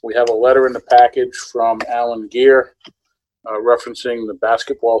We have a letter in the package from Alan Gear referencing the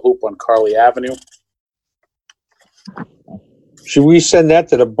basketball hoop on Carly Avenue. Should we send that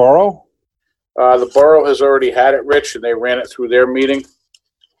to the borough? The borough has already had it, Rich, and they ran it through their meeting.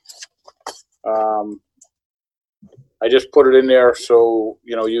 I just put it in there so,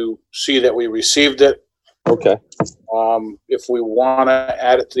 you know, you see that we received it. Okay. If we want to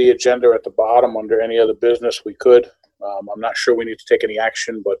add it to the agenda at the bottom under any other business, we could. I'm not sure we need to take any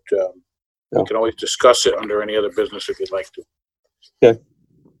action, but we can always discuss it under any other business if you'd like to. Okay.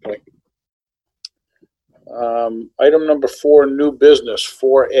 Okay. Item number 4, new business.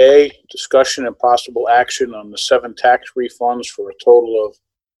 4A, discussion and possible action on the 7 tax refunds for a total of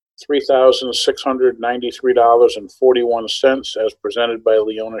 $3,693.41 as presented by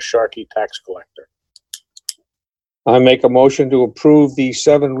Leona Sharkey, tax collector. I make a motion to approve the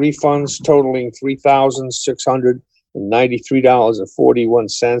 7 refunds totaling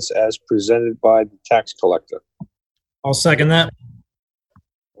 $3,693.41 as presented by the tax collector. I'll second that.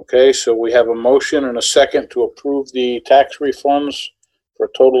 Okay, so we have a motion and a second to approve the tax refunds for a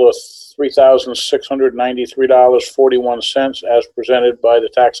total of $3,693.41 as presented by the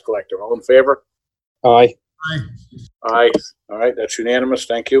tax collector. All in favor? Aye. Aye. Aye. All right, that's unanimous.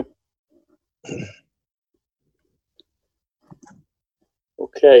 Thank you.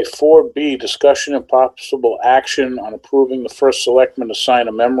 Okay, 4B, discussion and possible action on approving the first selectman to sign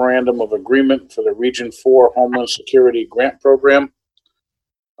a memorandum of agreement for the Region 4 Homeland Security Grant Program.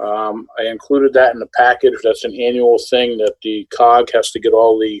 I included that in the package. That's an annual thing that the COG has to get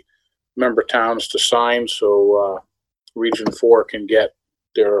all the member towns to sign so Region 4 can get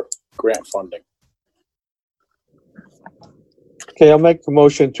their grant funding. Okay, I'll make the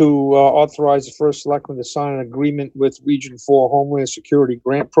motion to authorize the first selectman to sign an agreement with Region 4 Homeland Security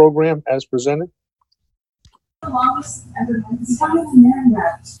Grant Program as presented. The longest ever been. It's one of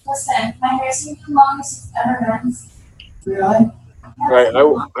the Listen, my hair's the longest it's ever been. Really? All right, I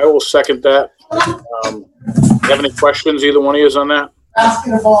will second that. You have any questions, either one of you, on that?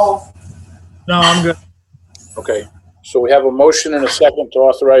 Basketball. No, I'm good. Okay, so we have a motion and a second to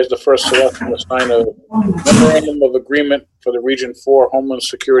authorize the first selectman to sign a memorandum of agreement for the Region 4 Homeland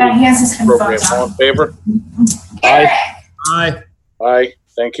Security Program. All in favor? Aye. Aye. Aye,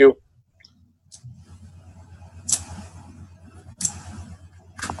 thank you.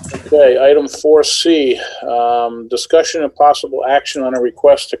 Okay, item 4C, discussion and possible action on a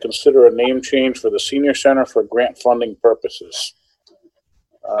request to consider a name change for the senior center for grant funding purposes.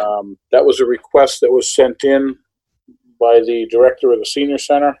 That was a request that was sent in by the director of the senior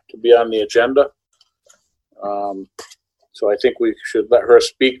center to be on the agenda. So I think we should let her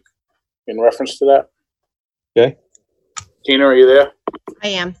speak in reference to that. Okay. Tina, are you there? I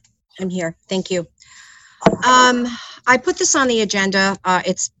am. I'm here. Thank you. I put this on the agenda.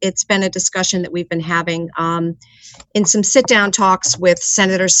 It's been a discussion that we've been having in some sit-down talks with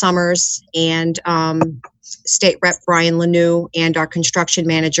Senator Summers and State Rep Brian Lanou and our construction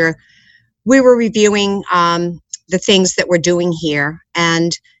manager. We were reviewing the things that we're doing here,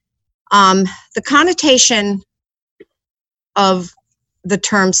 and the connotation of the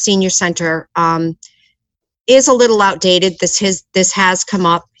term senior center is a little outdated. This has come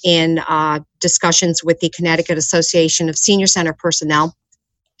up in discussions with the Connecticut Association of Senior Center Personnel.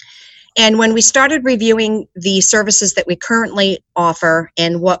 And when we started reviewing the services that we currently offer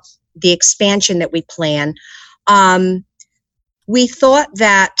and what the expansion that we plan, we thought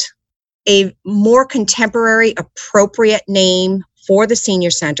that a more contemporary, appropriate name for the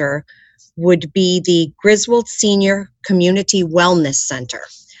senior center would be the Griswold Senior Community Wellness Center.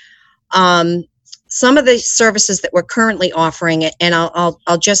 Some of the services that we're currently offering, and I'll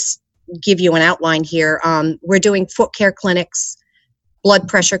just give you an outline here. We're doing foot care clinics, blood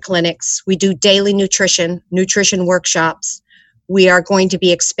pressure clinics. We do daily nutrition workshops. We are going to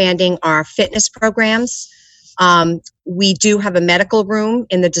be expanding our fitness programs. We do have a medical room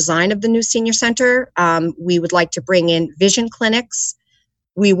in the design of the new senior center. We would like to bring in vision clinics.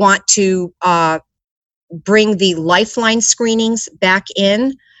 We want to bring the Lifeline screenings back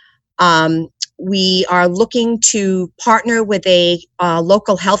in. We are looking to partner with a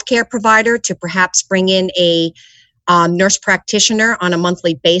local healthcare provider to perhaps bring in a nurse practitioner on a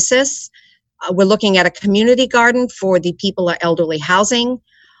monthly basis. We're looking at a community garden for the people at elderly housing.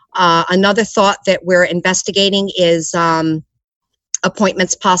 Another thought that we're investigating is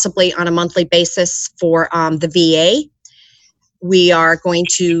appointments possibly on a monthly basis for the VA. We are going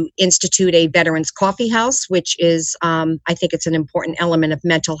to institute a veterans coffee house, which is, I think it's an important element of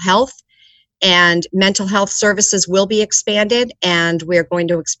mental health. And mental health services will be expanded, and we're going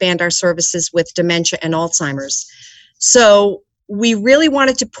to expand our services with dementia and Alzheimer's. So we really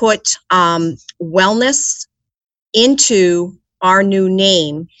wanted to put wellness into our new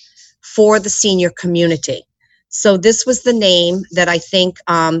name for the senior community. So this was the name that I think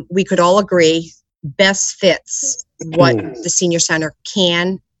we could all agree best fits what the senior center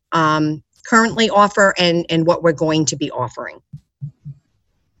can currently offer and what we're going to be offering.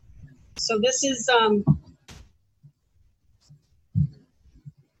 So this is,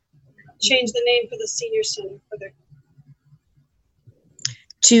 change the name for the senior center for the,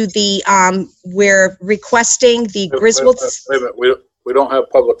 To the, we're requesting the Griswold. Wait a minute, we don't have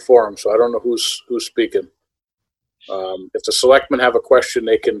public forum, so I don't know who's speaking. If the selectmen have a question,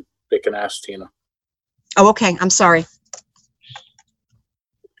 they can ask Tina. Oh, okay, I'm sorry.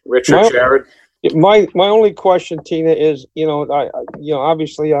 Richard, Jared? My only question, Tina, is,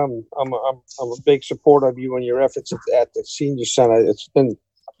 obviously I'm a big supporter of you and your efforts at the senior center. It's been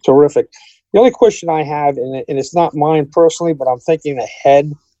terrific. The only question I have, and it's not mine personally, but I'm thinking ahead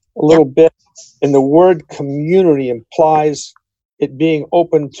a little bit, and the word community implies it being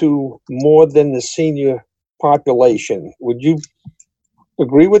open to more than the senior population. Would you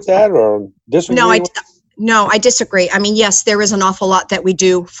agree with that or disagree? No, I disagree. I mean, yes, there is an awful lot that we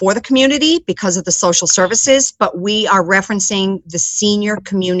do for the community because of the social services, but we are referencing the senior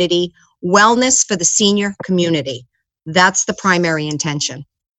community, wellness for the senior community. That's the primary intention.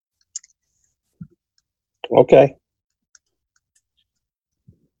 Okay.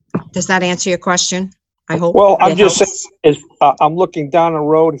 Does that answer your question? I hope. Well, I'm just saying, I'm looking down the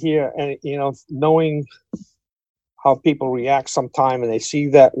road here and, knowing how people react sometime and they see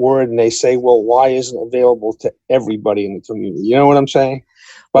that word and they say, well, why isn't it available to everybody in the community? You know what I'm saying?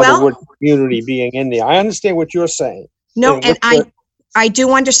 By the word community being in there. I understand what you're saying. No, and I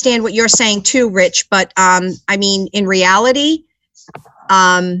do understand what you're saying too, Rich, but I mean, in reality,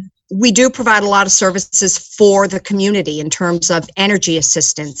 we do provide a lot of services for the community in terms of energy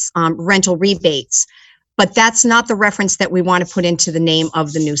assistance, rental rebates, but that's not the reference that we want to put into the name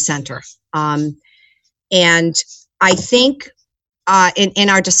of the new center. And I think in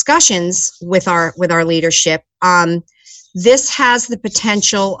our discussions with our leadership, this has the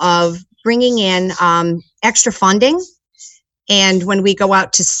potential of bringing in extra funding. And when we go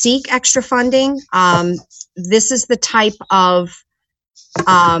out to seek extra funding, this is the type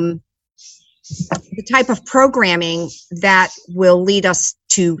of programming that will lead us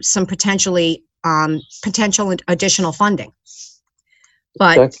to some potential additional funding.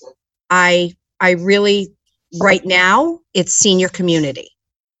 But Okay. I really, right now, it's senior community.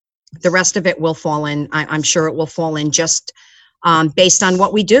 The rest of it will fall in, I'm sure it will fall in just based on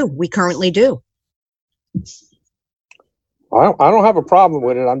what we currently do. I don't have a problem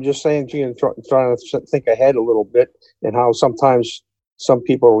with it. I'm just saying to you, trying to think ahead a little bit and how sometimes some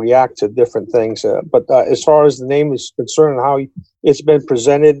people react to different things. But as far as the name is concerned and how it's been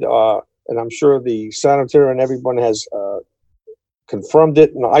presented, and I'm sure the senator and everyone has confirmed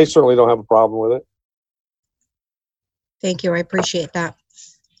it, and I certainly don't have a problem with it. Thank you. I appreciate that.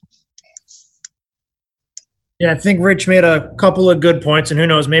 Yeah, I think Rich made a couple of good points, and who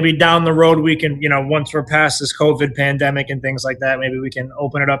knows, maybe down the road we can, once we're past this COVID pandemic and things like that, maybe we can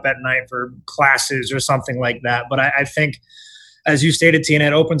open it up at night for classes or something like that. But I think, as you stated, Tina,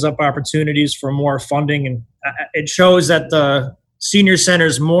 it opens up opportunities for more funding, and it shows that the senior center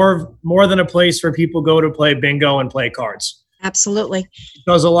is more than a place where people go to play bingo and play cards. Absolutely. It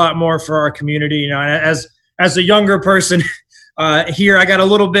does a lot more for our community. As a younger person here, I got a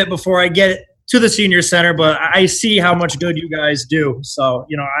little bit before I get to the senior center, but I see how much good you guys do. So,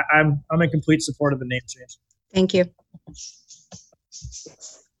 I'm in complete support of the name change. Thank you.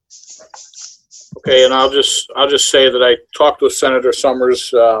 Okay, and I'll just say that I talked with Senator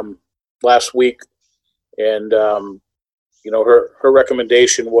Summers last week, and her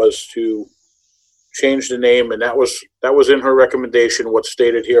recommendation was to change the name, and that was in her recommendation what's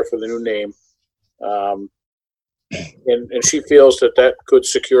stated here for the new name, and she feels that could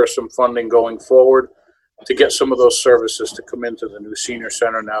secure some funding going forward to get some of those services to come into the new senior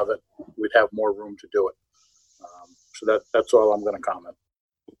center now that we'd have more room to do it. So that's all I'm going to comment.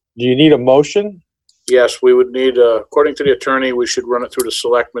 Do you need a motion? Yes, we would need, according to the attorney, we should run it through the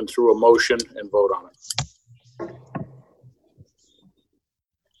selectmen through a motion and vote on it.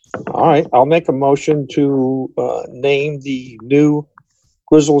 All right, I'll make a motion to name the new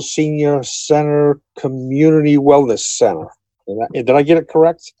Griswold Senior Center Community Wellness Center. Did I get it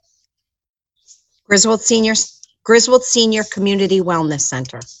correct? Griswold Senior Community Wellness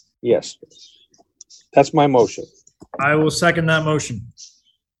Center. Yes. That's my motion. I will second that motion.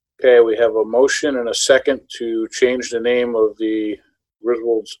 Okay, we have a motion and a second to change the name of the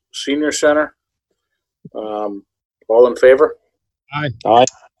Griswold Senior Center. All in favor? Aye.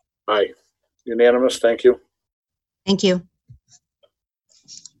 Aye. Unanimous, thank you. Thank you.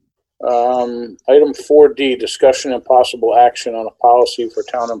 Item 4D, discussion and possible action on a policy for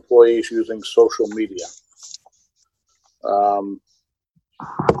town employees using social media.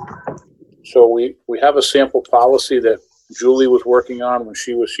 So we have a sample policy that Julie was working on when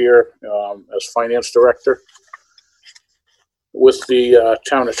she was here as finance director with the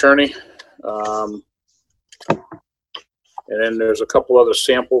town attorney. And then there's a couple other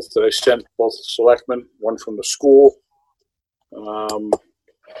samples that I sent both the selectmen, one from the school,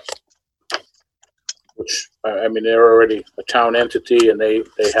 which, I mean, they're already a town entity and they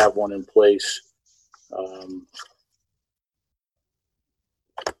have one in place.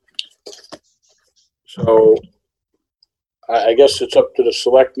 So I guess it's up to the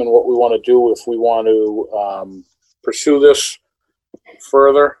selectmen what we want to do, if we want to pursue this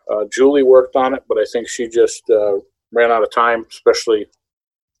further. Julie worked on it, but I think she just ran out of time, especially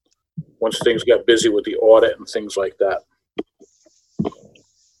once things got busy with the audit and things like that.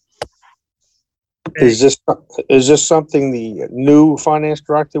 Is this something the new finance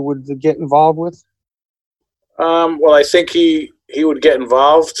director would get involved with? Well, I think he would get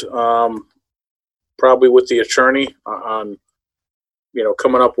involved, probably with the attorney on, you know,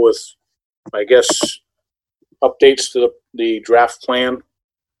 coming up with, I guess, updates to the draft plan.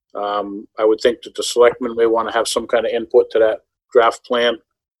 I would think that the selectmen may want to have some kind of input to that draft plan.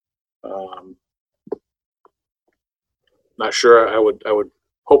 Not sure. I would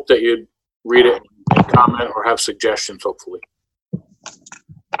hope that you'd read it and comment or have suggestions, hopefully.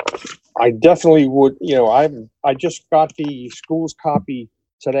 I definitely would. You know, I just got the school's copy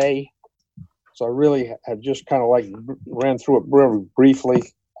today, so I really have just kind of like ran through it very briefly.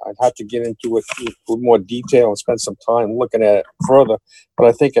 I'd have to get into it with more detail and spend some time looking at it further, but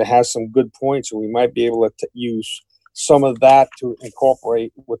I think it has some good points, and we might be able to use some of that to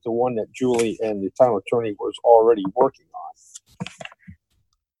incorporate with the one that Julie and the town attorney was already working on.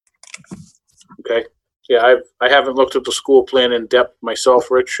 Okay. Yeah, I haven't looked at the school plan in depth myself,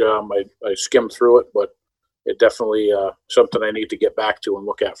 Rich. I skimmed through it, but it definitely something I need to get back to and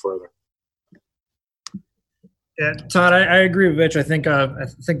look at further. Yeah, Todd, I agree with Rich. I think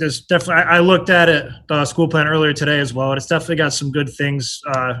there's definitely. I looked at it, the school plan earlier today as well, and it's definitely got some good things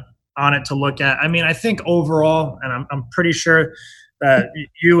on it to look at. I mean, I think overall, and I'm pretty sure that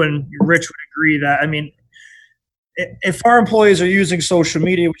you and Rich would agree that, I mean, if our employees are using social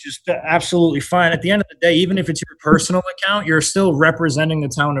media, which is absolutely fine, at the end of the day, even if it's your personal account, you're still representing the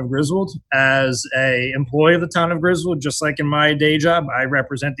town of Griswold as a employee of the town of Griswold. Just like in my day job, I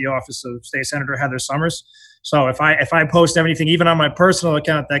represent the office of State Senator Heather Summers. So if I post anything, even on my personal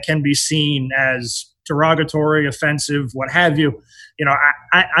account, that can be seen as derogatory, offensive, what have you, you know,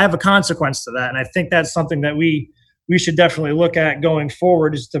 I have a consequence to that. And I think that's something that we should definitely look at going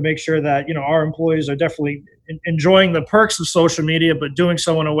forward, is to make sure that, you know, our employees are definitely enjoying the perks of social media, but doing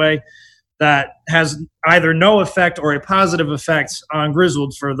so in a way that has either no effect or a positive effect on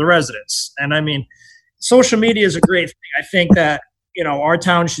Griswold for the residents. And I mean, social media is a great thing. I think that, you know, our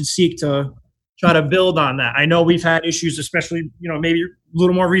town should seek to try to build on that. I know we've had issues, especially, you know, maybe a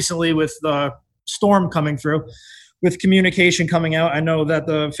little more recently with the storm coming through, with communication coming out. I know that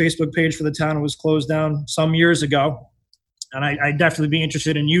the Facebook page for the town was closed down some years ago, and I'd definitely be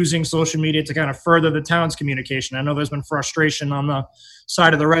interested in using social media to kind of further the town's communication. I know there's been frustration on the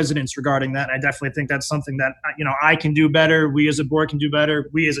side of the residents regarding that. I definitely think that's something that, you know, I can do better. We as a board can do better.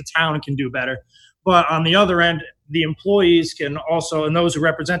 We as a town can do better. But on the other end, the employees can also, and those who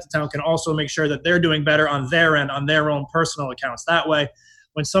represent the town can also make sure that they're doing better on their end, on their own personal accounts. That way,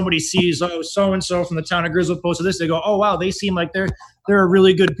 when somebody sees, oh, so-and-so from the town of Griswold posted this, they go, oh, wow, they seem like they're a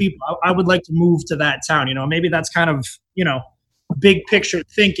really good people. I would like to move to that town. You know, maybe that's kind of, you know, big picture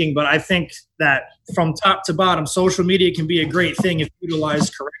thinking, but I think that from top to bottom, social media can be a great thing if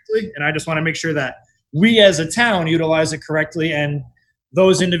utilized correctly. And I just want to make sure that we as a town utilize it correctly, and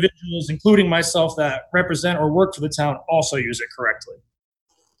those individuals, including myself, that represent or work for the town, also use it correctly.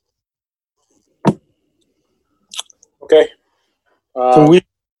 Okay. Can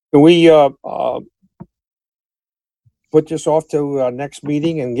we put this off to our next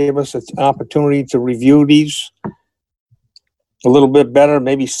meeting and give us an opportunity to review these a little bit better?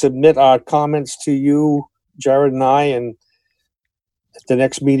 Maybe submit our comments to you, Jared and I, and at the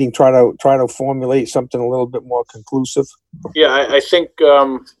next meeting try to formulate something a little bit more conclusive. Yeah, I think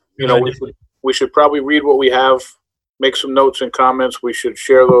you know, we should probably read what we have, make some notes and comments. We should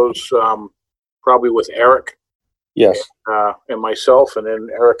share those probably with Eric. Yes. And myself, and then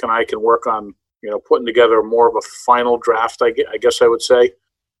Eric and I can work on, you know, putting together more of a final draft, I guess I would say,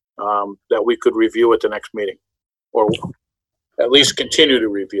 that we could review at the next meeting, or at least continue to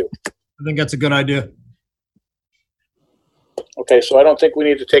review. I think that's a good idea. Okay, so I don't think we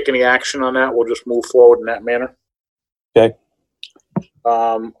need to take any action on that. We'll just move forward in that manner. Okay.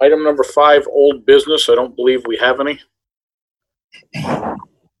 Item number 5, old business. I don't believe we have any.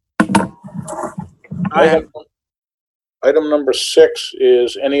 I have. Item number 6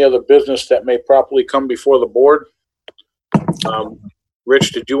 is any other business that may properly come before the board.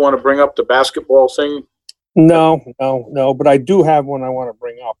 Rich, did you want to bring up the basketball thing? No, but I do have one I want to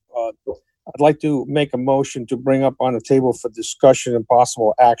bring up. I'd like to make a motion to bring up on the table for discussion and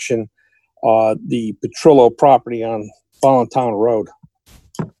possible action, the Petrillo property on Voluntown Road.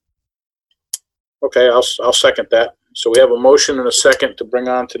 Okay, I'll second that. So we have a motion and a second to bring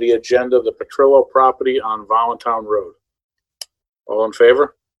on to the agenda the Petrillo property on Voluntown Road. All in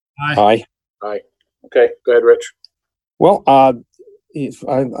favor? Aye. Aye. Okay, go ahead, Rich. Well,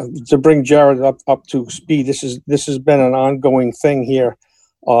 to bring Jared up to speed, this has been an ongoing thing here,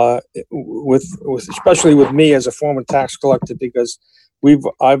 with especially with me as a former tax collector, because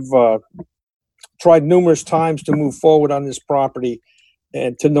I've tried numerous times to move forward on this property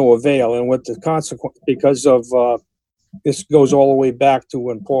and to no avail. And with the consequence, because of this goes all the way back to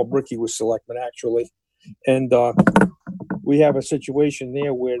when Paul Brickey was selectman, actually, and we have a situation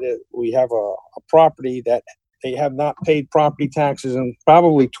there where we have a property that they have not paid property taxes in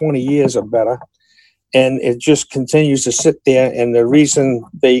probably 20 years or better. And it just continues to sit there. And the reason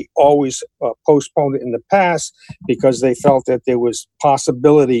they always postponed it in the past, because they felt that there was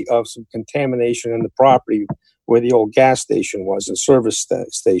possibility of some contamination in the property where the old gas station was, a service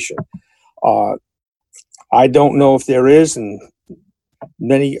station. I don't know if there is, and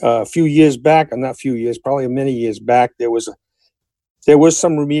few years back, or not few years, probably many years back, there was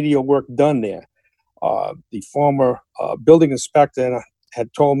some remedial work done there. The former building inspector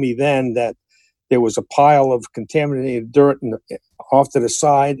had told me then that there was a pile of contaminated dirt off to the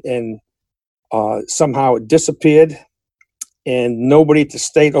side, and somehow it disappeared, and nobody at the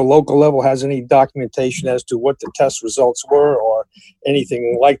state or local level has any documentation as to what the test results were or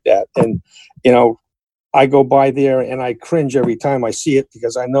anything like that. And, I go by there and I cringe every time I see it,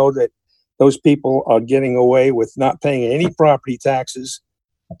 because I know that those people are getting away with not paying any property taxes,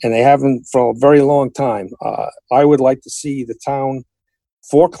 and they haven't for a very long time. I would like to see the town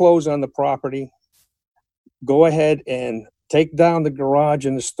foreclose on the property, go ahead and take down the garage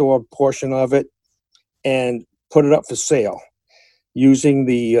and the store portion of it, and put it up for sale, using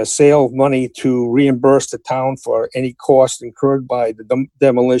the sale money to reimburse the town for any cost incurred by the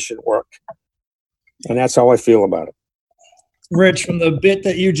demolition work. And that's how I feel about it. Rich, from the bit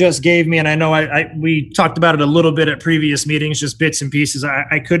that you just gave me, and I know we talked about it a little bit at previous meetings, just bits and pieces,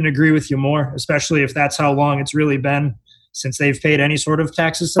 I couldn't agree with you more, especially if that's how long it's really been since they've paid any sort of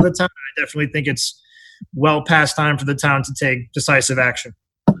taxes to the town. I definitely think it's well past time for the town to take decisive action.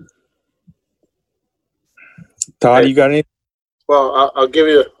 Todd, you got any? Well, I'll give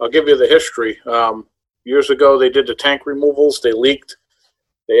you the history. Years ago, they did the tank removals. They leaked.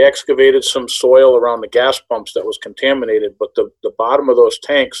 They excavated some soil around the gas pumps that was contaminated, but the bottom of those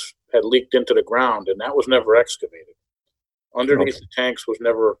tanks had leaked into the ground, and that was never excavated. Underneath the tanks was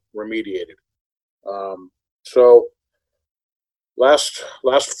never remediated. So last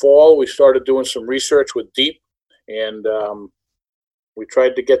fall, we started doing some research with Deep, and we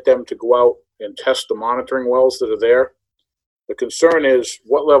tried to get them to go out and test the monitoring wells that are there. The concern is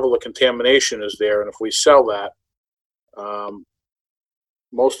what level of contamination is there, and if we sell that,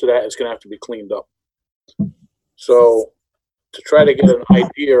 most of that is going to have to be cleaned up. So to try to get an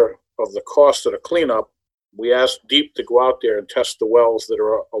idea of the cost of the cleanup, we asked Deep to go out there and test the wells that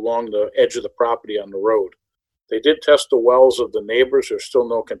are along the edge of the property on the road. They did test the wells of the neighbors. There's still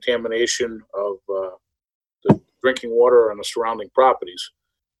no contamination of the drinking water on the surrounding properties.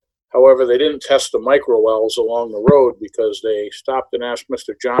 However, they didn't test the micro wells along the road because they stopped and asked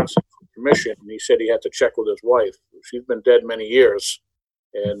Mr. Johnson for permission, and he said he had to check with his wife. She's been dead many years,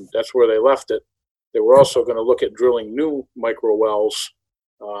 and that's where they left it. They were also going to look at drilling new micro wells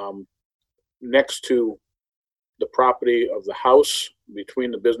next to the property of the house,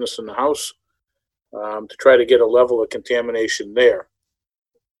 between the business and the house, to try to get a level of contamination there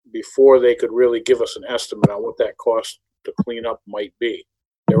before they could really give us an estimate on what that cost to clean up might be.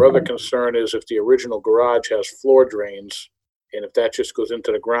 Their other concern is if the original garage has floor drains, and if that just goes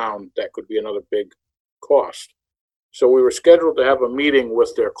into the ground, that could be another big cost. So we were scheduled to have a meeting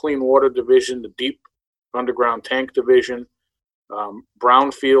with their clean water division, the deep underground tank division,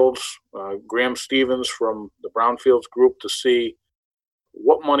 Brownfields, Graham Stevens from the Brownfields group, to see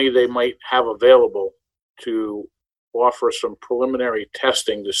what money they might have available to offer some preliminary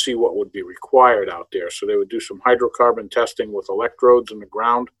testing to see what would be required out there. So they would do some hydrocarbon testing with electrodes in the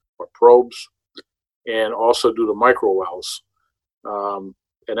ground or probes, and also do the micro wells.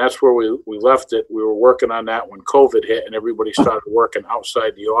 And that's where we left it. We were working on that when COVID hit and everybody started working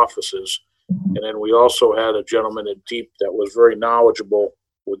outside the offices. And then we also had a gentleman at Deep that was very knowledgeable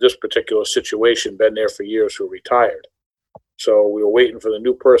with this particular situation, been there for years, who retired. So we were waiting for the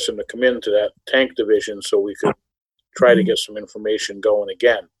new person to come into that tank division so we could try to get some information going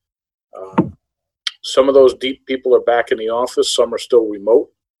again. Some of those Deep people are back in the office. Some are still remote.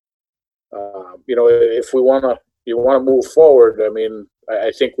 If you want to move forward, I mean,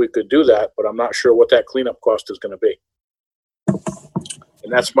 I think we could do that, but I'm not sure what that cleanup cost is going to be.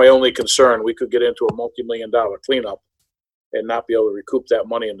 And that's my only concern. We could get into a multi-million-dollar cleanup and not be able to recoup that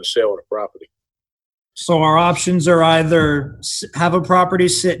money in the sale of the property. So our options are either have a property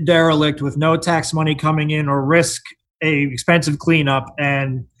sit derelict with no tax money coming in, or risk a expensive cleanup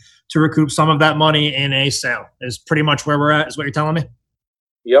and to recoup some of that money in a sale. Is pretty much where we're at, is what you're telling me?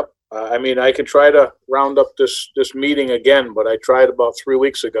 Yep. I mean, I could try to round up this meeting again, but I tried about 3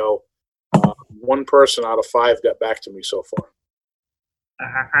 weeks ago. One person out of 5 got back to me so far.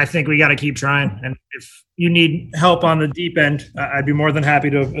 I think we got to keep trying. And if you need help on the deep end, I'd be more than happy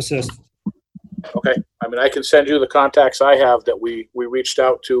to assist. Okay. I mean, I can send you the contacts I have that we reached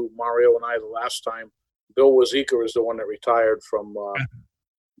out to, Mario and I, the last time. Bill Wazika is the one that retired from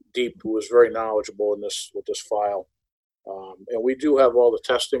Deep, who was very knowledgeable with this file. And we do have all the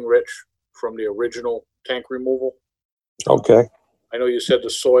testing, Rich, from the original tank removal. Okay. I know you said the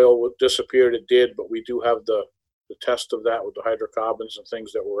soil disappeared. It did, but we do have the test of that with the hydrocarbons and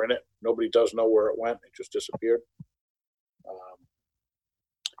things that were in it. Nobody does know where it went. It just disappeared. I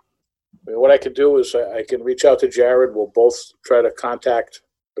mean, what I could do is I can reach out to Jared. We'll both try to contact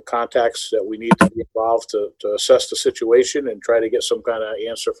the contacts that we need to be involved to assess the situation and try to get some kind of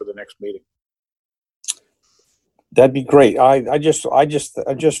answer for the next meeting. That'd be great. I just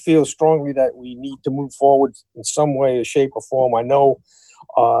feel strongly that we need to move forward in some way, shape, or form. I know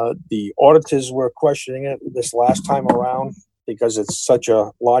the auditors were questioning it this last time around because it's such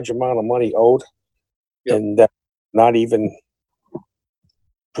a large amount of money owed, Yep. and that not even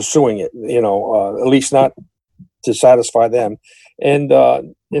pursuing it. At least not to satisfy them. And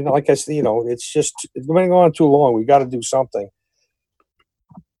like I said, it's going on too long. We got to do something.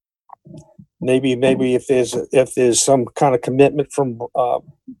 Maybe if there's some kind of commitment from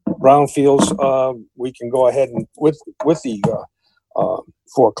Brownfields, we can go ahead and with the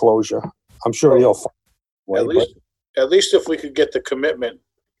foreclosure. I'm sure they'll find a way, at least if we could get the commitment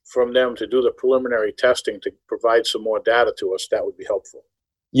from them to do the preliminary testing to provide some more data to us, that would be helpful.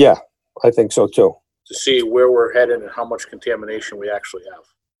 Yeah, I think so too. To see where we're headed and how much contamination we actually have.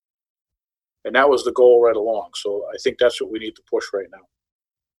 And that was the goal right along. So I think that's what we need to push right now.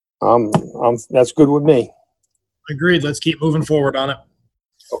 That's good with me. Agreed. Let's keep moving forward on it.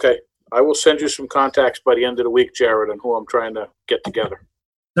 Okay. I will send you some contacts by the end of the week, Jared, on who I'm trying to get together.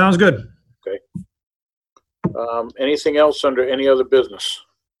 Sounds good. Okay. Anything else under any other business?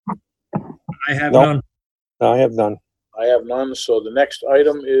 I have none. I have none. I have none. So the next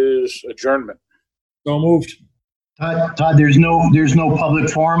item is adjournment. So moved. Todd, there's no public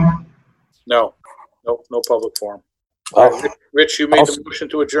forum? No public forum. Oh. Rich, you made the motion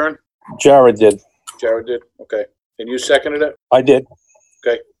to adjourn? Jared did. Jared did? Okay. And you seconded it? I did.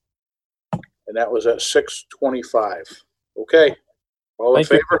 Okay. And that was at 6:25. Okay. All in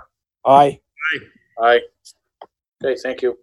favor? Aye. Aye. Okay, thank you.